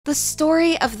The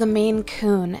story of the Maine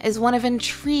Coon is one of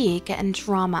intrigue and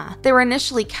drama. They were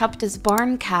initially kept as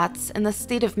barn cats in the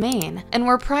state of Maine and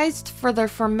were prized for their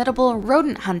formidable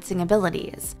rodent hunting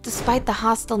abilities. Despite the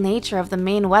hostile nature of the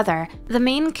Maine weather, the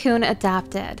Maine Coon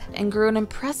adapted and grew an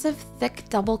impressive thick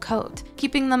double coat,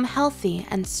 keeping them healthy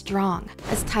and strong.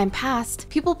 As time passed,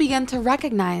 people began to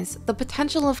recognize the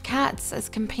potential of cats as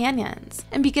companions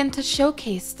and began to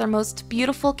showcase their most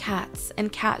beautiful cats in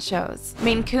cat shows.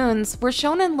 Maine Coons were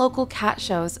shown in local cat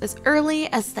shows as early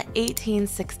as the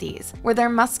 1860s, where their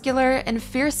muscular and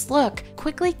fierce look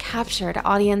quickly captured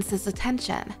audiences'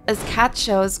 attention. As cat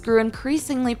shows grew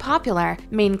increasingly popular,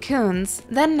 Maine Coons,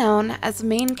 then known as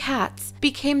Maine Cats,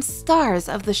 became stars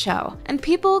of the show, and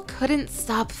people couldn't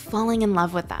stop falling in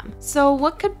love with them. So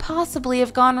what could possibly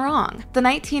have gone wrong? The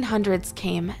 1900s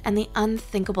came and the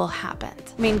unthinkable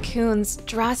happened. Maine Coons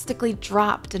drastically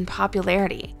dropped in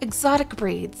popularity. Exotic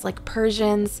breeds like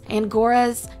Persians,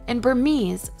 Angoras, and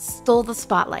Burmese stole the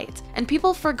spotlight, and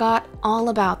people forgot all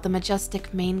about the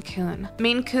majestic Maine Coon.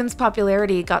 Maine Coon's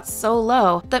popularity got so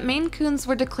low that Maine Coons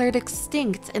were declared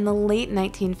extinct in the late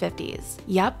 1950s.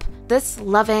 Yep, this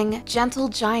loving, gentle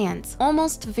giant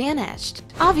almost vanished.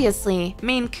 Obviously,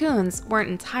 Maine Coons weren't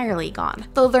entirely gone,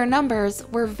 though their numbers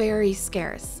were very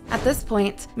scarce. At this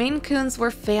point, Maine Coons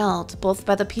were failed both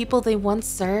by the people they once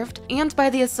served and by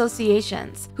the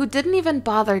associations, who didn't even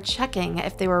bother checking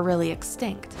if they were really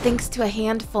extinct. Thanks to a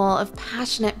handful of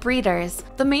passionate breeders,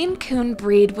 the Maine Coon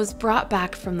breed was brought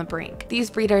back from the brink. These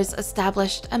breeders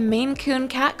established a Maine Coon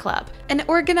cat club and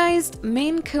organized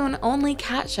Maine Coon-only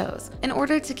cat shows in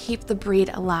order to keep the breed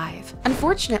alive.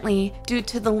 Unfortunately, due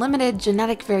to the limited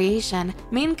genetic variation,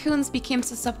 Maine Coons became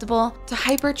susceptible to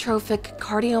hypertrophic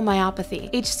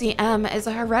cardiomyopathy. HCM is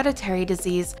a hereditary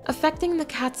disease affecting the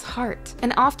cat's heart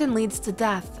and often leads to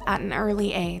death at an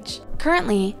early age.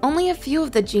 Currently, only a few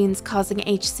of the genes causing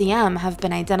HCM have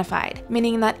been identified,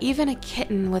 meaning that even a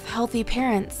kitten with healthy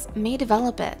parents may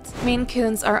develop it. Maine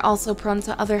Coons are also prone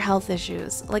to other health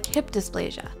issues, like hip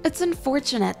dysplasia. It's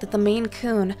unfortunate that the Maine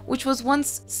Coon, which was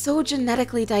once so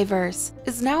genetically diverse,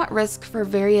 is now at risk for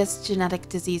various genetic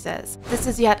diseases. This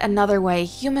is yet another way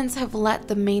humans have let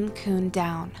the Maine Coon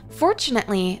down.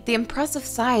 Fortunately, the impressive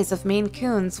size of Maine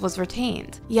Coons was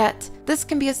retained, yet this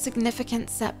can be a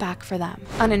significant setback for them.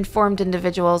 Uninformed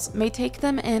individuals may take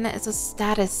them in as a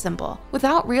status symbol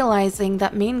without realizing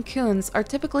that Maine Coons are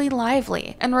typically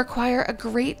lively and require a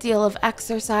great deal of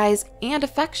exercise and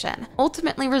affection,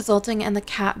 ultimately resulting in the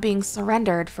cat being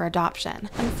surrendered for adoption.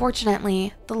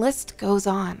 Unfortunately, the list goes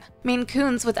on. Maine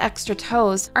Coons with extra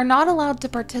toes are not allowed to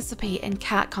participate in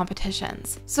cat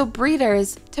competitions, so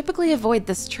breeders typically avoid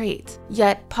this trait.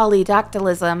 Yet,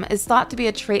 polydactylism is thought to be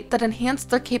a trait that enhanced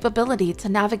their capability to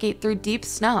navigate through deep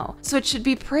snow, so it should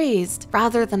be praised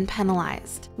rather than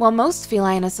penalized. While most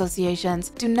feline associations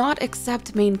do not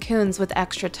accept Maine Coons with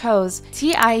extra toes,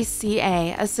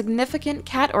 𝐶𝐼CA, a significant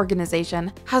cat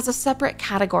organization, has a separate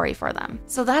category for them,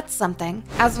 so that's something.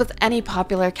 As with any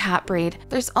popular cat breed,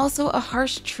 there's also a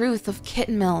harsh truth of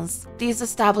kitten mills. These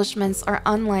establishments are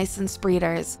unlicensed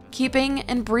breeders, keeping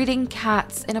and breeding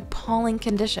cats in appalling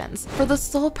conditions for the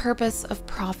sole purpose of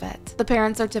profit. The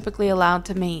parents are typically allowed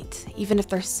to mate, even if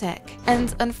they're sick.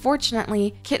 And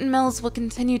unfortunately, kitten mills will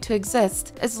continue to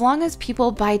exist as long as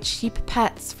people buy cheap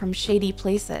pets from shady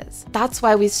places. That's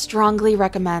why we strongly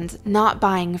recommend not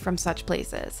buying from such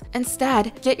places.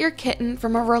 Instead, get your kitten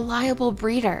from a reliable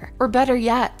breeder, or better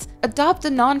yet, adopt a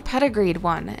non-pedigreed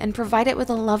one and provide it with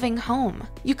a loving home.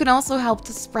 You can also help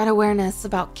to spread awareness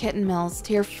about kitten mills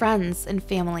to your friends and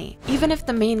family. Even if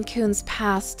the Maine Coon's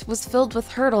past was filled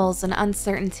with hurdles and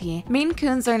uncertainty, Maine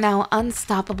Coons are now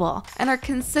unstoppable and are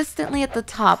consistently at the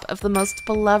top of the most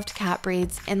beloved cat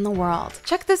breeds in the world.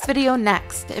 Check this video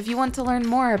next if you want to learn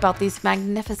more about these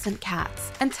magnificent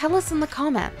cats, and tell us in the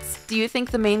comments, do you think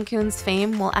the Maine Coon's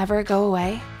fame will ever go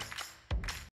away?